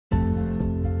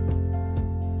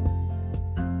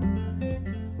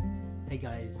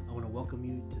guys, I want to welcome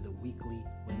you to the weekly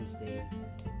Wednesday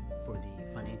for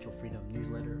the Financial Freedom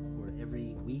newsletter, where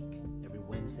every week, every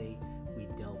Wednesday, we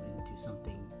delve into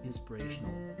something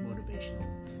inspirational, motivational,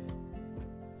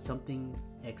 something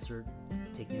excerpt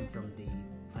taken from the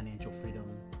Financial Freedom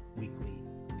weekly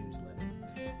newsletter.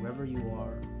 Wherever you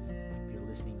are, if you're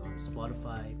listening on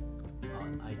Spotify,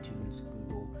 on iTunes,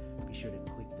 Google, be sure to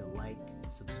click the like,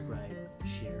 subscribe,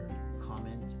 share,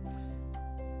 comment.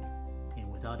 And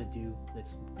without ado,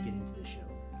 let's get into the show.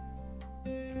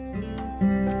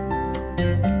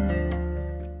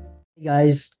 Hey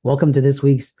guys, welcome to this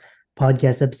week's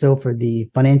podcast episode for the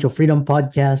Financial Freedom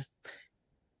Podcast.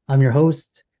 I'm your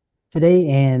host today,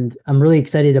 and I'm really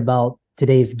excited about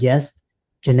today's guest,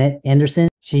 Jannette Anderson.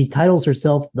 She titles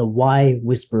herself the Why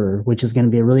Whisperer, which is going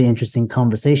to be a really interesting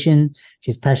conversation.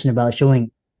 She's passionate about showing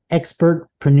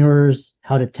expertpreneurs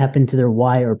how to tap into their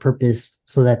why or purpose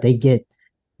so that they get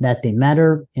that they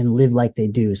matter and live like they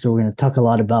do. So we're going to talk a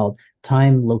lot about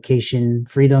time, location,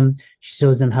 freedom. She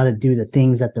shows them how to do the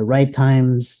things at the right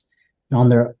times on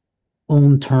their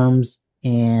own terms.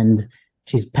 And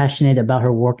she's passionate about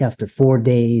her work after 4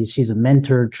 days. She's a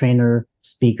mentor, trainer,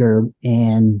 speaker,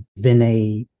 and been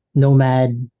a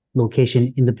nomad,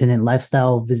 location independent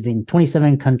lifestyle, visiting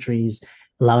 27 countries,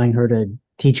 allowing her to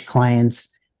teach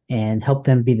clients and help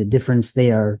them be the difference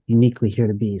they are uniquely here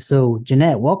to be. So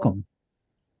Jannette, welcome.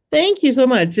 Thank you so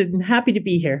much. I'm happy to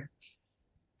be here.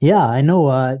 Yeah, I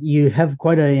know you have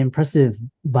quite an impressive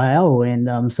bio.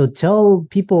 And so tell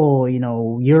people,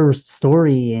 your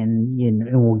story and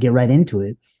we'll get right into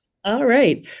it. All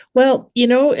right. Well,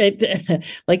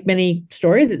 like many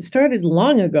stories, it started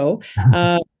long ago.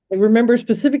 I remember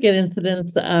specific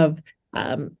incidents of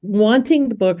wanting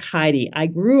the book Heidi. I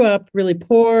grew up really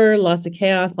poor, lots of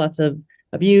chaos, lots of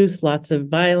abuse, lots of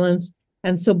violence.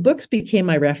 And so books became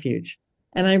my refuge.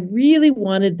 And I really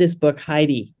wanted this book,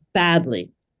 Heidi, badly.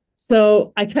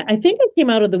 So I think I came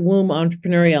out of the womb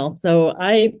entrepreneurial. So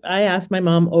I asked my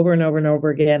mom over and over and over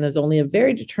again, as only a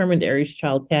very determined Aries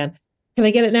child can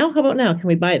I get it now? How about now? Can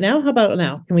we buy it now? How about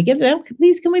now? Can we get it now?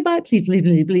 Please, can we buy it? Please, please,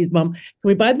 please, please, Mom. Can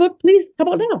we buy the book? Please, how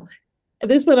about now?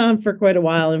 This went on for quite a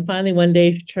while. And finally, one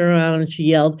day she turned around and she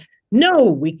yelled, "No,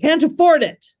 we can't afford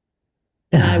it."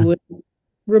 And I would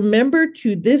remember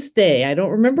to this day, I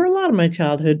don't remember a lot of my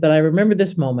childhood, but I remember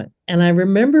this moment. And I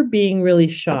remember being really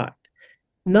shocked,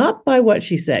 not by what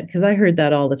she said, because I heard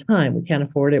that all the time. We can't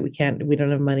afford it. We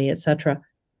don't have money, etc.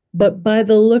 But by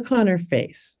the look on her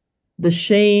face, the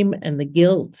shame and the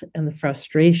guilt and the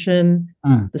frustration,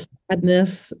 the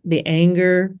sadness, the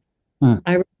anger.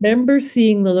 I remember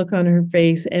seeing the look on her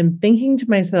face and thinking to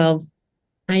myself,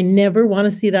 I never want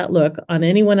to see that look on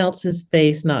anyone else's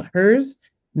face, not hers,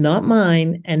 not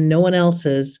mine, and no one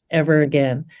else's ever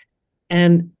again.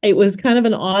 And it was kind of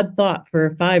an odd thought for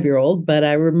a 5-year-old, but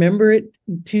I remember it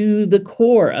to the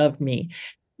core of me.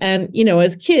 And,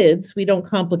 as kids, we don't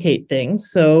complicate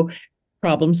things. So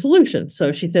problem solution.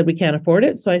 So she said, we can't afford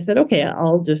it. So I said, okay,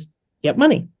 I'll just get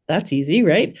money. That's easy,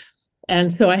 right?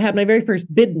 And so I had my very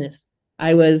first business.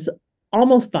 I was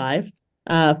almost 5.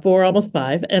 Almost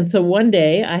 5. And so one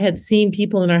day I had seen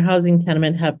people in our housing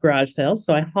tenement have garage sales.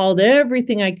 So I hauled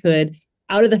everything I could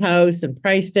out of the house and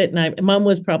priced it. And Mom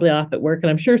was probably off at work, and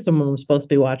I'm sure someone was supposed to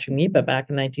be watching me. But back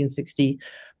in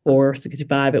 1964,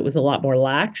 65, it was a lot more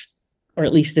lax, or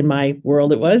at least in my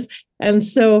world it was. And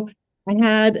so I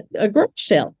had a garage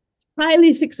sale,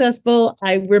 highly successful.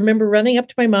 I remember running up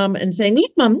to my mom and saying,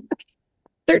 "Look, Mom, look,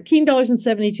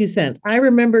 $13.72. I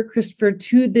remember, Christopher,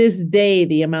 to this day,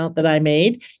 the amount that I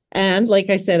made. And like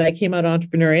I said, I came out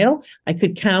entrepreneurial. I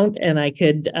could count, and I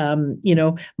could,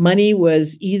 money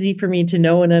was easy for me to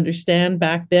know and understand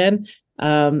back then.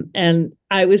 And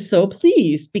I was so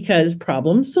pleased because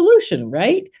problem solution,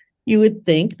 right? You would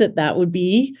think that would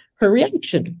be her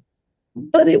reaction,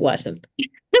 but it wasn't.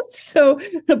 So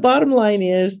the bottom line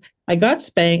is, I got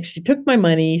spanked. She took my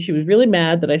money. She was really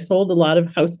mad that I sold a lot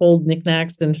of household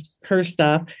knickknacks and her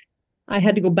stuff. I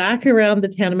had to go back around the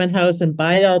tenement house and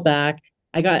buy it all back.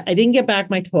 I didn't get back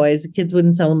my toys. The kids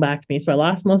wouldn't sell them back to me. So I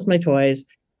lost most of my toys.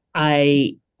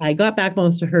 I got back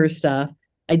most of her stuff.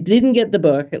 I didn't get the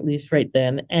book, at least right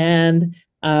then. And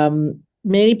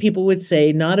many people would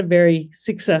say not a very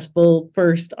successful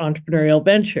first entrepreneurial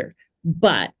venture.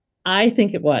 But I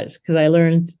think it was, because I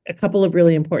learned a couple of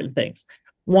really important things.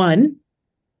 One,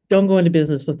 don't go into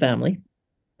business with family.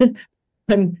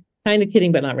 I'm kind of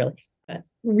kidding, but not really.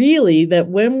 Really, that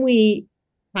when we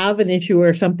have an issue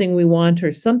or something we want,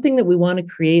 or something that we want to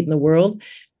create in the world,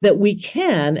 that we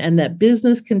can, and that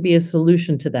business can be a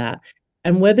solution to that.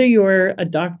 And whether you're a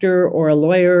doctor or a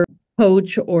lawyer,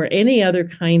 coach, or any other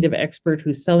kind of expert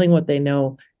who's selling what they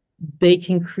know, they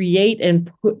can create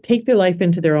and take their life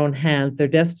into their own hands, their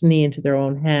destiny into their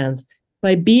own hands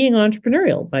by being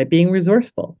entrepreneurial, by being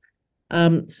resourceful.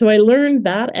 So I learned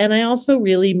that, and I also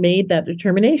really made that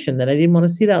determination that I didn't want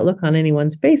to see that look on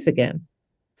anyone's face again.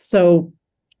 So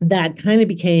that kind of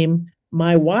became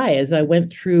my why as I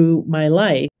went through my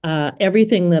life.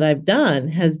 Everything that I've done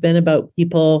has been about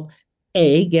people,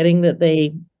 getting that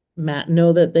they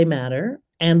know that they matter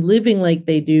and living like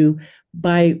they do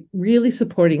by really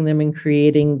supporting them and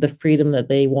creating the freedom that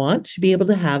they want to be able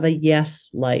to have a yes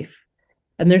life.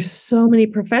 And there's so many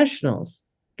professionals,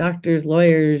 doctors,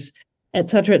 lawyers, et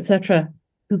cetera,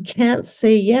 who can't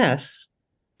say yes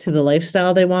to the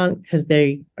lifestyle they want because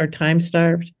they are time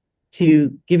starved,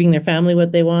 to giving their family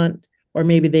what they want, or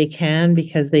maybe they can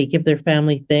because they give their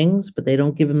family things, but they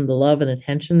don't give them the love and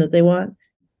attention that they want.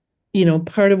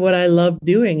 Part of what I love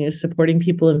doing is supporting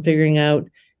people and figuring out,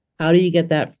 how do you get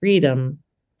that freedom?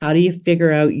 How do you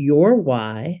figure out your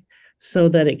why so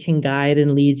that it can guide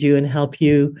and lead you and help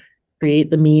you create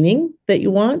the meaning that you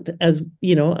want, as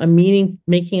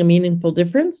making a meaningful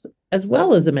difference, as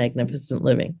well as a magnificent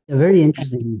living. Very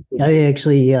interesting. I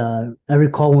actually, I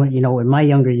recall when, in my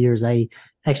younger years, I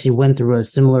actually went through a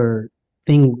similar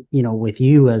thing, with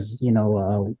you as, in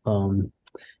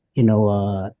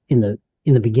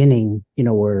the beginning,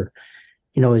 where,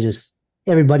 it's just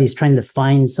everybody's trying to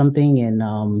find something,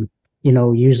 and,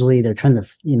 usually they're trying to,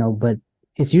 but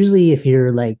it's usually if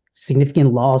you're like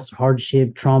significant loss,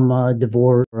 hardship, trauma,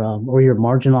 divorce, or you're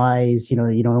marginalized,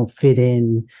 you don't fit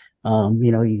in,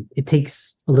 it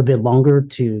takes a little bit longer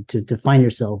to find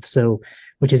yourself. So,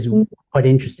 which is quite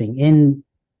interesting. And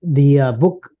the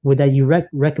book that you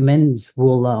recommend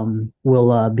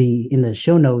will be in the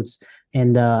show notes.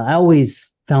 And I always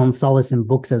found solace in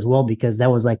books as well, because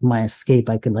that was like my escape.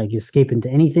 I could like escape into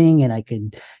anything, and I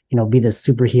could, be the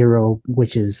superhero,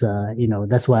 which is,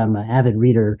 that's why I'm an avid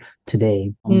reader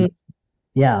today.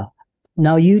 Yeah.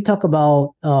 Now you talk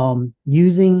about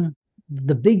using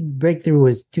the big breakthrough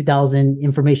was 2000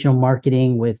 informational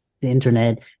marketing with the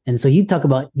internet. And so you talk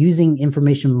about using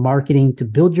information marketing to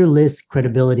build your list,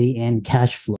 credibility, and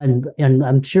cash flow. And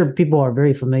I'm sure people are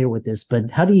very familiar with this,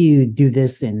 but how do you do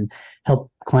this and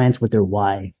help clients with their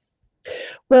why?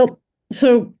 Well,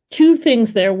 so two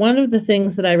things there. One of the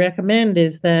things that I recommend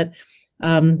is that,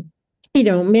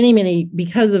 many,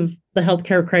 because of the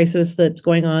healthcare crisis that's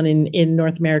going on in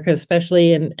North America,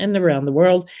 especially, and around the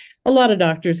world, a lot of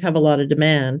doctors have a lot of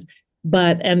demand,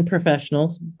 and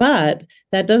professionals, but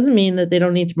that doesn't mean that they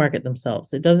don't need to market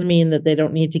themselves. It doesn't mean that they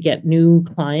don't need to get new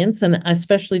clients, and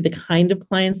especially the kind of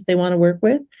clients they want to work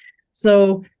with.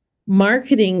 So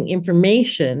marketing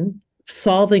information,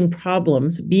 solving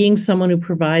problems, being someone who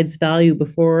provides value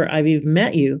before I've even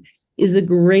met you is a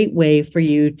great way for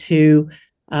you to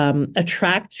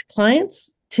attract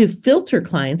clients, to filter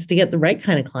clients, to get the right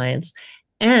kind of clients.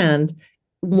 And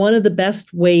one of the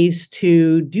best ways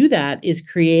to do that is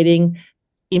creating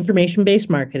information-based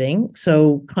marketing.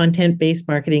 So content-based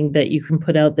marketing that you can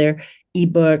put out there,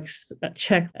 ebooks,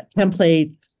 check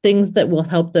templates, things that will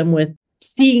help them with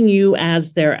seeing you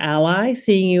as their ally,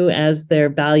 seeing you as their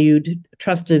valued,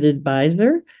 trusted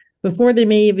advisor before they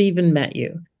may have even met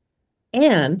you.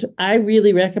 And I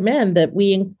really recommend that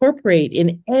we incorporate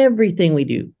in everything we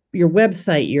do, your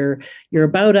website, your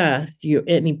about us,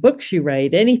 any books you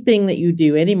write, anything that you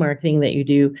do, any marketing that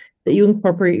you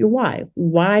incorporate your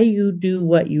why you do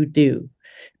what you do.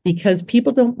 Because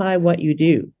people don't buy what you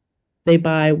do. They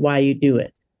buy why you do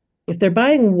it. If they're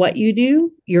buying what you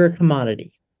do, you're a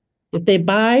commodity. If they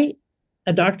buy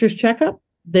a doctor's checkup,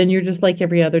 then you're just like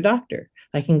every other doctor.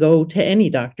 I can go to any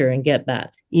doctor and get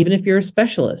that. Even if you're a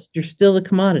specialist, you're still a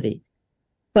commodity.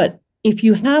 But if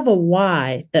you have a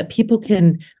why that people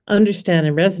can understand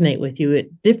and resonate with you, it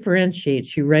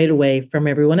differentiates you right away from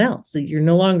everyone else. So you're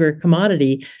no longer a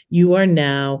commodity. You are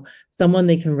now someone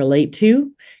they can relate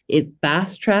to. It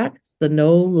fast tracks the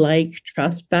know, like,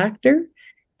 trust factor.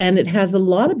 And it has a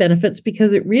lot of benefits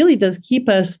because it really does keep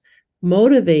us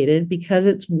motivated, because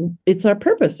it's our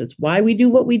purpose. It's why we do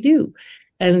what we do.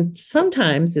 And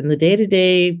sometimes in the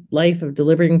day-to-day life of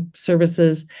delivering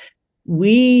services,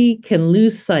 we can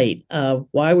lose sight of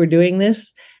why we're doing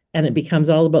this, and it becomes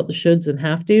all about the shoulds and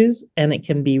have tos, and it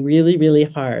can be really, really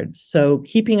hard. So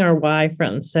keeping our why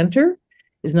front and center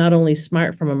is not only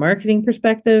smart from a marketing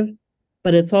perspective,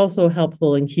 but it's also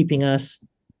helpful in keeping us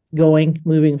going,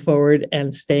 moving forward,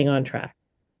 and staying on track.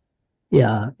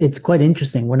 Yeah, it's quite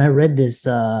interesting. When I read this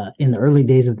in the early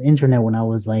days of the internet, when I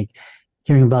was like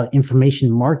hearing about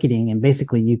information marketing, and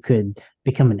basically you could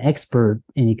become an expert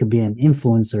and you could be an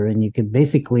influencer, and you could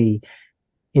basically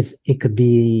it could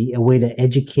be a way to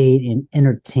educate and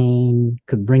entertain,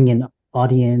 could bring in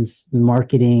audience,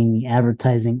 marketing,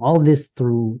 advertising, all of this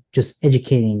through just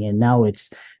educating. And now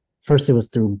it's first it was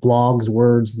through blogs,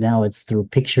 words, now it's through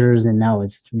pictures, and now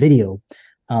it's video,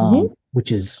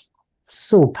 which is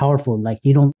so powerful. Like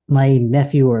you don't, my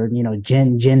nephew or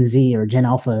Gen Z or Gen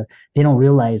Alpha, they don't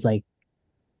realize like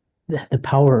the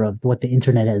power of what the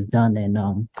internet has done,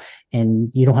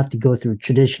 and you don't have to go through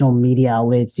traditional media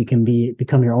outlets. You can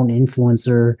become your own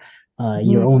influencer,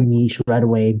 your own niche right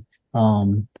away,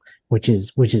 which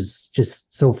is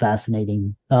just so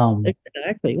fascinating.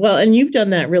 Exactly. Well, and you've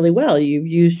done that really well. You've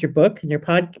used your book and your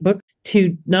book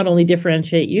to not only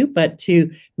differentiate you, but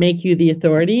to make you the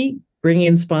authority, bring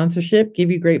in sponsorship, give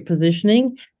you great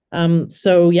positioning.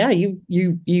 So yeah,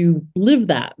 you live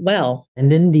that well.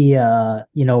 And then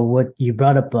what you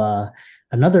brought up,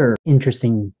 another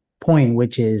interesting point,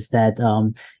 which is that,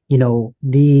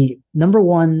 the number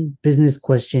one business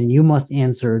question you must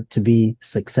answer to be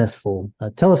successful.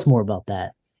 Tell us more about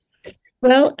that.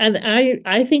 Well, and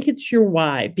I think it's your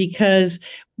why, because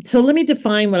so let me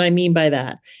define what I mean by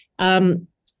that.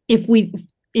 If we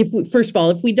first of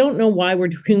all, if we don't know why we're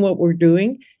doing what we're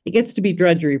doing, it gets to be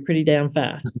drudgery pretty damn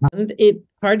fast. And it's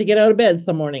hard to get out of bed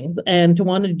some mornings and to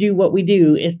want to do what we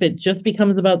do. If it just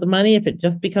becomes about the money, if it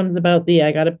just becomes about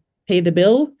I got to pay the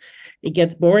bills, it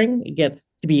gets boring, it gets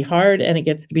to be hard, and it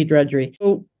gets to be drudgery.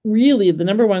 So really, the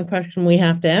number one question we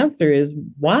have to answer is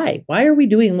why? Why are we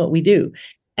doing what we do?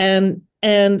 And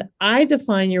I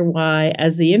define your why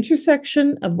as the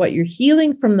intersection of what you're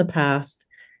healing from the past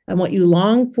and what you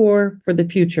long for the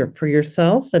future, for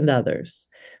yourself and others.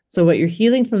 So what you're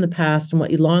healing from the past and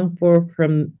what you long for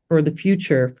the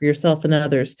future, for yourself and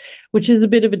others, which is a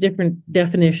bit of a different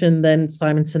definition than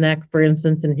Simon Sinek, for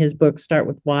instance, in his book, Start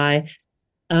With Why.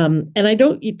 And I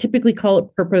don't typically call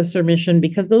it purpose or mission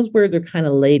because those words are kind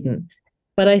of laden.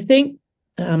 But I think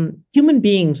human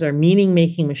beings are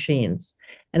meaning-making machines.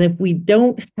 And if we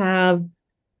don't have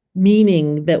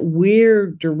meaning that we're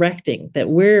directing, that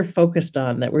we're focused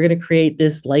on, that we're going to create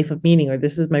this life of meaning, or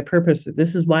this is my purpose, or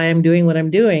this is why I'm doing what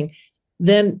I'm doing,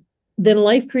 then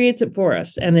life creates it for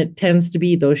us. And it tends to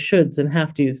be those shoulds and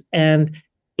have tos. And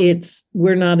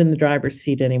we're not in the driver's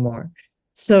seat anymore.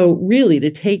 So really, to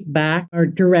take back our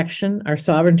direction, our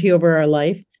sovereignty over our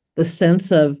life, the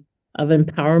sense of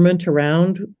empowerment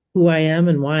around who I am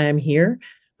and why I'm here,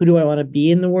 who do I want to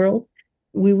be in the world,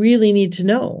 we really need to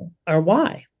know our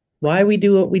why we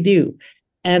do what we do.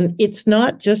 And it's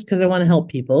not just because I want to help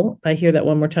people. If I hear that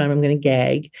one more time, I'm going to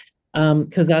gag,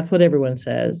 because that's what everyone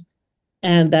says.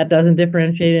 And that doesn't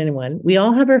differentiate anyone. We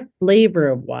all have our flavor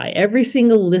of why. Every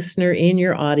single listener in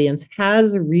your audience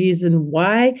has a reason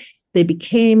why they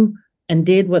became and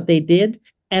did what they did.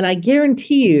 And I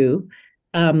guarantee you,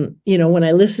 when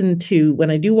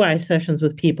I do why sessions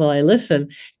with people, I listen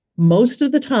most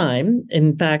of the time.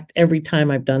 In fact, every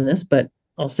time I've done this, but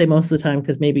I'll say most of the time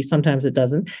because maybe sometimes it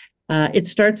doesn't. It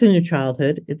starts in your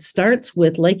childhood. It starts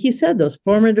with, like you said, those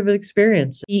formative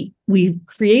experiences. We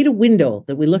create a window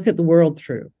that we look at the world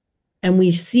through, and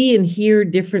we see and hear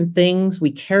different things.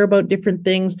 We care about different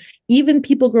things. Even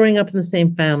people growing up in the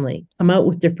same family come out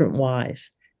with different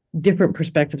whys, different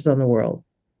perspectives on the world.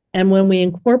 And when we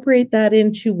incorporate that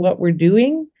into what we're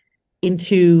doing,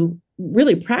 into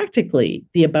really practically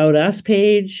the About Us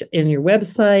page in your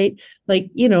website,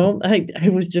 I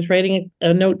was just writing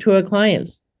a note to a client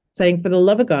saying, for the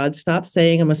love of God, stop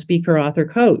saying I'm a speaker, author,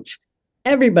 coach.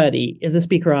 Everybody is a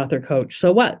speaker, author, coach.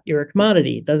 So what? You're a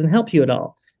commodity. It doesn't help you at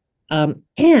all.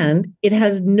 And it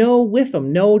has no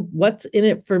whiffum, no what's in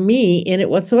it for me in it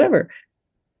whatsoever.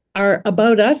 Our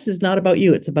About Us is not about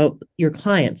you. It's about your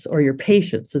clients or your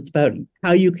patients. It's about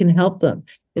how you can help them.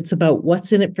 It's about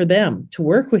what's in it for them to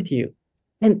work with you.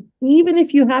 And even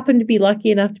if you happen to be lucky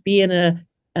enough to be in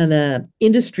an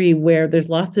industry where there's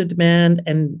lots of demand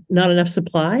and not enough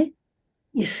supply,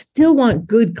 you still want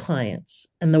good clients.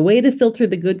 And the way to filter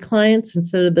the good clients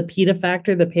instead of the PETA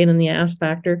factor, the pain in the ass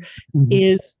factor,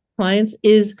 is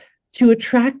to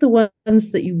attract the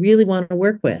ones that you really want to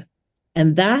work with.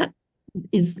 And that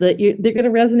is that they're going to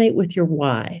resonate with your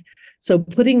why. So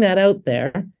putting that out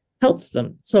there helps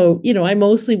them. So, I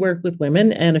mostly work with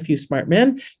women and a few smart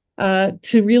men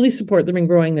to really support them in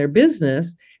growing their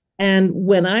business. And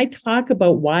when I talk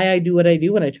about why I do what I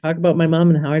do, when I talk about my mom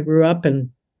and how I grew up and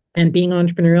being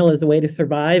entrepreneurial as a way to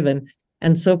survive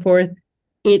and so forth,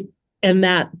 and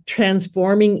that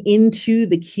transforming into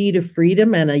the key to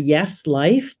freedom and a yes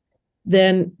life,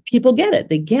 then people get it.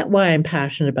 They get why I'm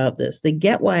passionate about this. They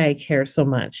get why I care so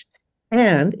much.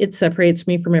 And it separates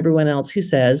me from everyone else who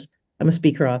says I'm a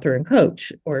speaker, author, and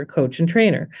coach, or a coach and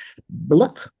trainer.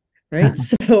 Blah. right?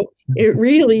 So it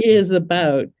really is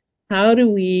about how do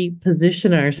we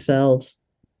position ourselves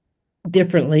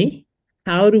differently?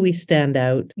 How do we stand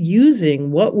out?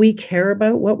 Using what we care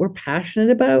about, what we're passionate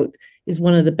about, is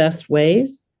one of the best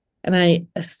ways. And I,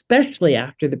 especially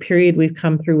after the period we've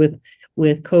come through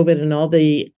with COVID and all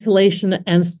the isolation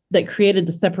and that created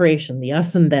the separation, the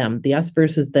us and them, the us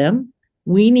versus them,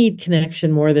 we need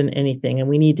connection more than anything. And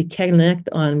we need to connect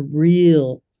on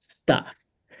real stuff,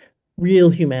 real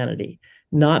humanity,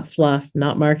 not fluff,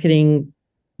 not marketing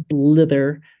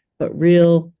blither, but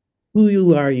real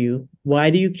who are you? Why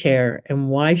do you care? And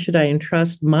why should I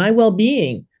entrust my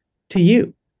well-being to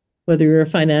you? Whether you're a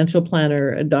financial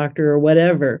planner, a doctor, or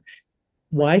whatever,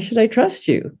 why should I trust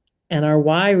you? And our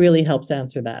why really helps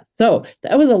answer that. So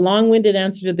that was a long-winded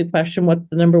answer to the question, what's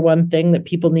the number one thing that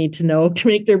people need to know to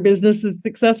make their businesses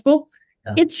successful?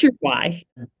 Yeah. It's your why.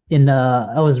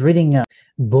 I was reading a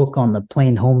book on the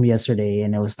plane home yesterday,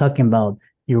 and it was talking about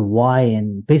your why,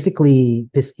 and basically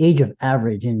this age of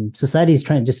average, and society is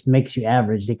trying to just makes you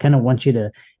average. They kind of want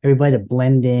everybody to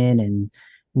blend in, and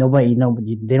nobody,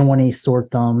 they don't want any sore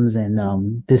thumbs, and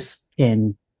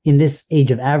in this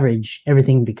age of average,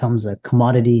 everything becomes a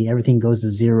commodity. Everything goes to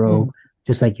zero,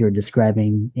 just like you're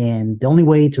describing. And the only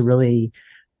way to really,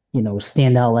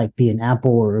 stand out, like be an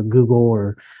Apple or a Google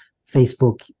or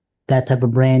Facebook, that type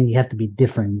of brand, you have to be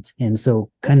different. And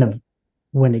so kind of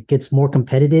when it gets more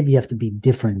competitive, you have to be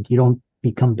different. You don't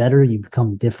become better, you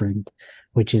become different,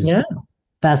 which is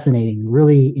fascinating.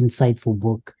 Really insightful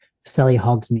book. Sally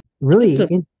Hogsmeade. Really,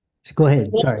 go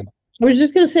ahead. Sorry. I was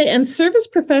just going to say, and service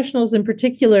professionals in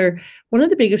particular, one of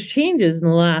the biggest changes in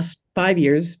the last 5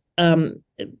 years,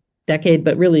 decade,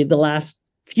 but really the last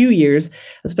few years,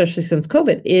 especially since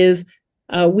COVID, is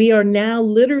we are now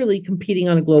literally competing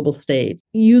on a global stage.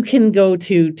 You can go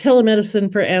to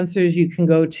telemedicine for answers. You can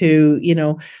go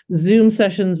to, Zoom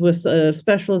sessions with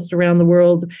specialists around the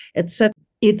world, etc.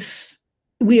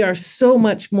 We are so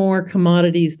much more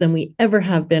commodities than we ever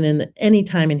have been in any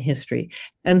time in history.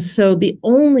 And so the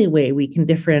only way we can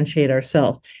differentiate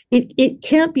ourselves, it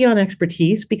can't be on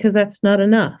expertise, because that's not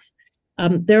enough.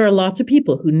 There are lots of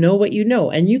people who know what you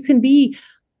know, and you can be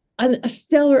a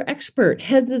stellar expert,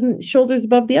 heads and shoulders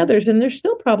above the others. And there's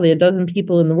still probably a dozen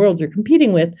people in the world you're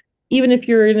competing with, even if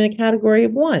you're in a category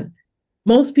of one.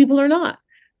 Most people are not.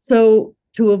 So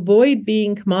to avoid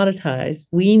being commoditized,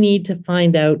 we need to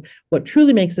find out what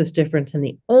truly makes us different. And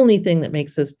the only thing that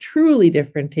makes us truly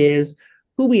different is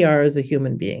who we are as a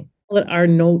human being. Our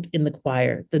note in the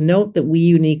choir, the note that we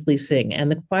uniquely sing.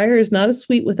 And the choir is not as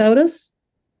sweet without us,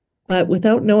 but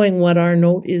without knowing what our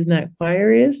note in that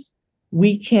choir is,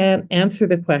 we can't answer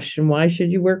the question, why should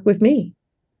you work with me?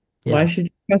 Yeah. Why should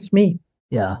you trust me?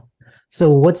 Yeah. So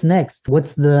what's next?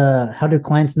 How do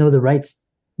clients know the right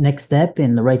next step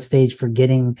and the right stage for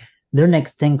getting their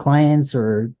next 10 clients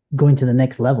or going to the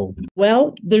next level?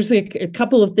 Well, there's a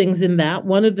couple of things in that.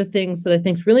 One of the things that I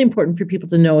think is really important for people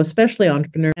to know, especially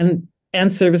entrepreneurs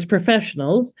and service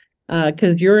professionals,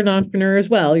 because you're an entrepreneur as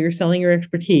well, you're selling your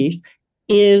expertise,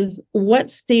 is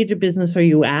what stage of business are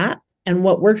you at? And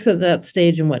what works at that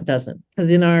stage and what doesn't. Because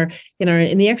in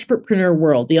the expertpreneur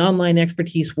world, the online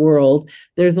expertise world,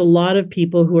 there's a lot of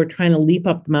people who are trying to leap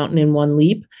up the mountain in one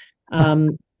leap.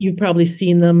 You've probably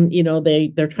seen them,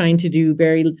 they're trying to do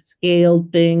very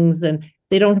scaled things, and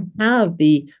they don't have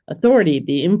the authority,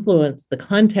 the influence, the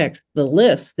context, the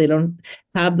list. They don't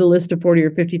have the list of 40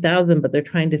 or 50,000, but they're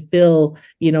trying to fill,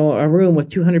 a room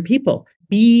with 200 people.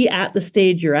 Be at the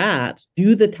stage you're at,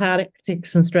 do the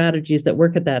tactics and strategies that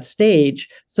work at that stage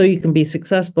so you can be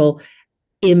successful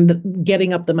in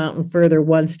getting up the mountain further,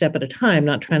 one step at a time,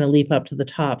 not trying to leap up to the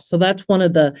top. So that's one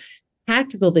of the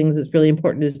tactical things that's really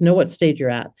important, is know what stage you're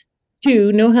at.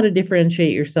 2, know how to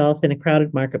differentiate yourself in a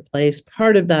crowded marketplace.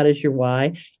 Part of that is your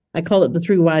why. I call it the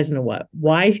 3 whys and a what.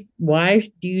 Why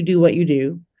do you do what you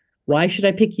do? Why should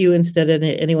I pick you instead of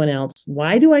anyone else?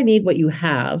 Why do I need what you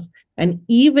have? And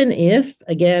even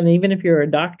if you're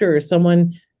a doctor or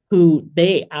someone who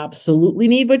they absolutely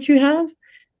need what you have,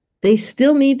 they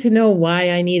still need to know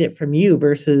why I need it from you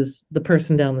versus the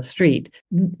person down the street.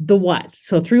 The what.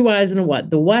 So 3 whys and a what.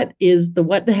 The what is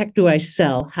what the heck do I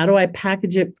sell? How do I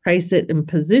package it, price it, and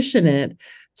position it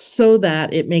so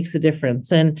that it makes a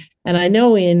difference? And I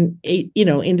know in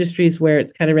industries where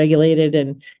it's kind of regulated,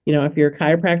 and if you're a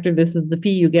chiropractor, this is the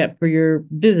fee you get for your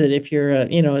visit. If you're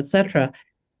etc.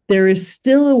 There is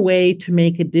still a way to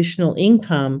make additional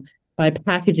income by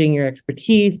packaging your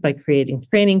expertise, by creating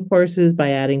training courses,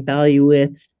 by adding value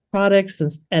with products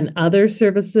and other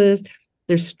services.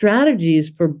 There's strategies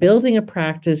for building a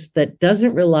practice that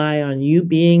doesn't rely on you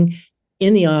being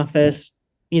in the office,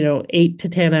 8 to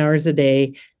 10 hours a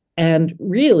day, And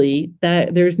really,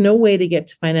 that there's no way to get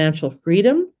to financial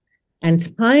freedom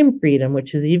and time freedom,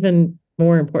 which is even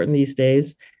more important these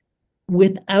days,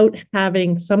 without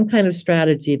having some kind of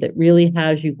strategy that really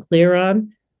has you clear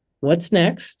on what's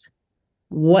next,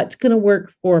 what's going to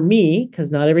work for me,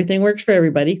 because not everything works for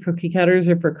everybody. Cookie cutters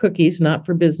are for cookies, not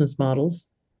for business models.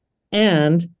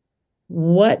 And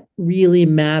what really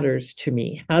matters to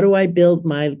me? How do I build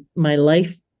my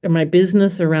life or my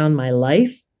business around my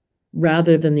life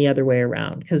rather than the other way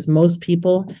around? Because most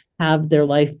people have their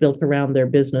life built around their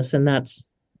business, and that's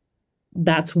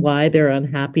why they're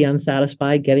unhappy,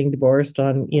 unsatisfied, getting divorced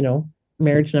on,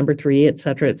 marriage number 3, et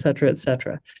cetera, et cetera, et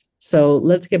cetera. So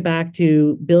let's get back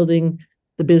to building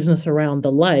the business around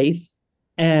the life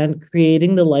and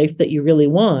creating the life that you really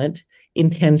want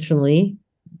intentionally,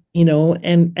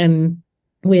 and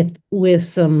with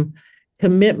some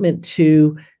commitment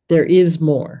to there is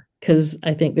more. Because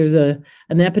I think there's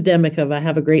an epidemic of I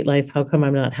have a great life, how come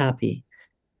I'm not happy?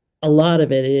 A lot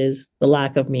of it is the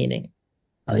lack of meaning.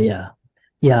 Yeah.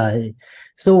 Yeah.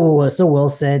 So well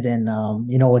said. And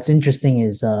what's interesting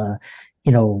is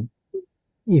you know,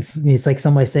 if it's like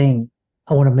somebody saying,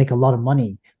 I want to make a lot of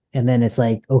money. And then it's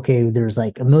like, okay, there's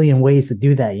like a million ways to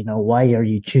do that. Why are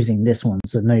you choosing this one?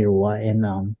 So know your why.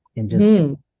 And just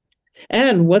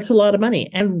And what's a lot of money?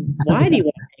 And why do you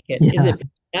want to make it? Is yeah. it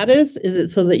status? Is it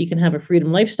so that you can have a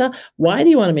freedom lifestyle? Why do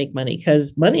you want to make money?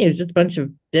 Because money is just a bunch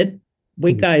of dead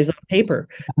white guys on paper.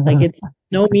 Like it's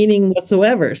no meaning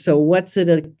whatsoever. So what's it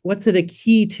a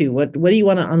key to? What do you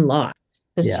want to unlock?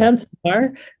 Because Yeah. chances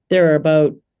are there are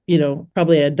about,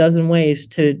 probably a dozen ways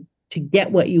to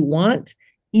get what you want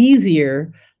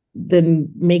easier than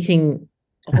making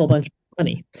a whole bunch of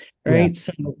money. Yeah. Right.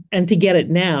 So, and to get it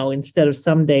now instead of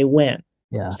someday when.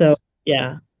 Yeah. So,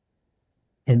 yeah.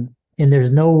 And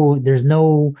there's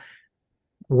no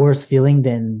worse feeling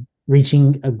than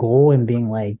reaching a goal and being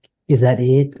like, is that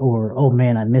it? Or, oh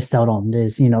man, I missed out on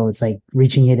this. It's like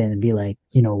reaching it and be like,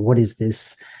 what is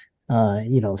this?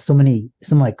 Some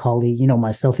of my colleagues,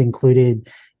 myself included,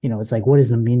 it's like, what is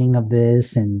the meaning of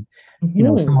this? And,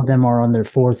 some of them are on their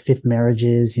 4th, 5th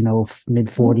marriages, mid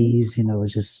 40s,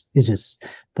 it's just,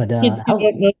 but, Kids who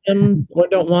don't know them or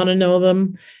don't want to know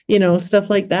them, stuff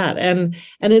like that. And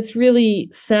it's really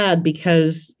sad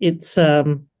because it's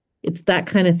that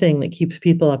kind of thing that keeps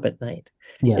people up at night.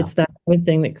 yeah. It's that kind of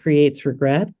thing that creates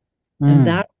regret. And Mm,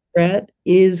 that regret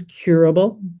is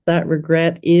curable. That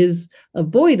regret is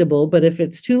avoidable. But if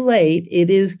it's too late, it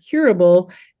is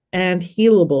curable and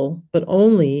healable, but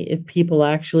only if people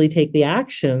actually take the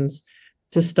actions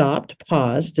to stop, to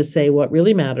pause, to say what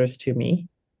really matters to me.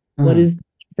 What mm, is the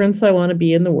difference I want to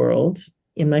be in the world,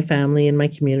 in my family, in my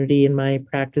community, in my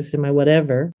practice, in my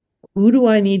whatever? Who do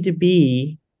I need to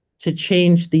be to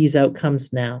change these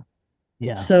outcomes now?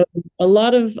 yeah. So a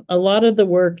lot of the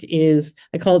work is,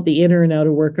 I call it the inner and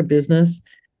outer work of business.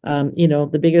 One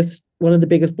of the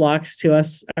biggest blocks to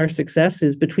us, our success,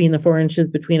 is between the 4 inches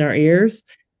between our ears.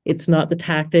 It's not the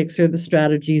tactics or the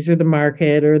strategies or the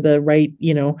market or the right,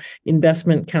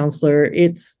 investment counselor.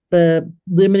 It's the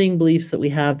limiting beliefs that we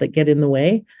have that get in the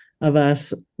way of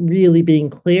us really being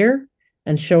clear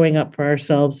and showing up for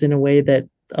ourselves in a way that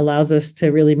allows us to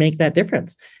really make that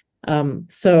difference.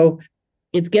 So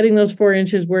it's getting those 4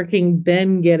 inches working,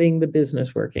 then getting the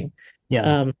business working.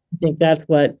 Yeah. I think that's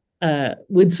what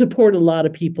would support a lot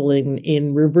of people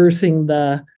in reversing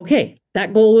okay,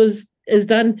 that goal is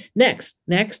done. Next.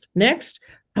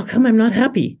 How come I'm not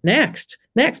happy? Next.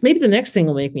 Maybe the next thing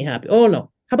will make me happy. Oh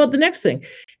no. How about the next thing?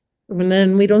 And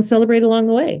then we don't celebrate along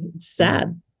the way. It's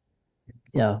sad.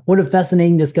 Yeah, what a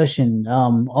fascinating discussion.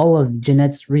 All of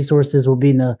Jannette's resources will be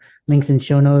in the links and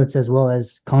show notes, as well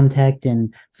as contact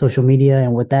and social media.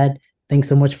 And with that, thanks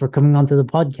so much for coming on to the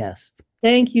podcast.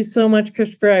 Thank you so much,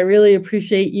 Christopher. I really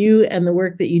appreciate you and the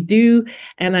work that you do.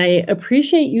 And I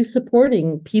appreciate you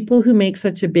supporting people who make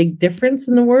such a big difference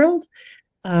in the world,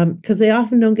 because they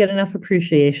often don't get enough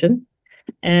appreciation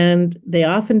and they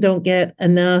often don't get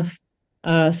enough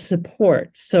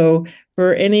support. So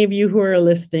for any of you who are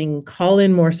listening, call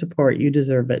in more support. You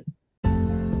deserve it.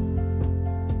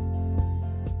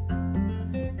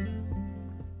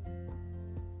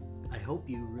 I hope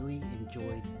you really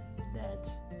enjoyed that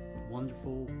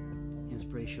wonderful,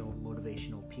 inspirational,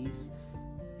 motivational piece.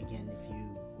 Again,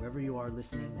 wherever you are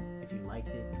listening, if you liked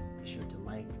it, be sure to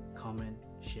like, comment,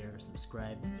 share,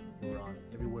 subscribe. We're on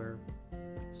everywhere: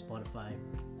 Spotify,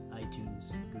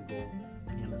 iTunes, Google,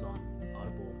 Amazon,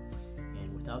 Audible.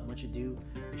 And without much ado,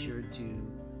 be sure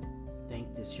to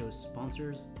thank this show's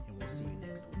sponsors, and we'll see you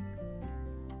next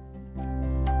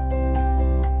week.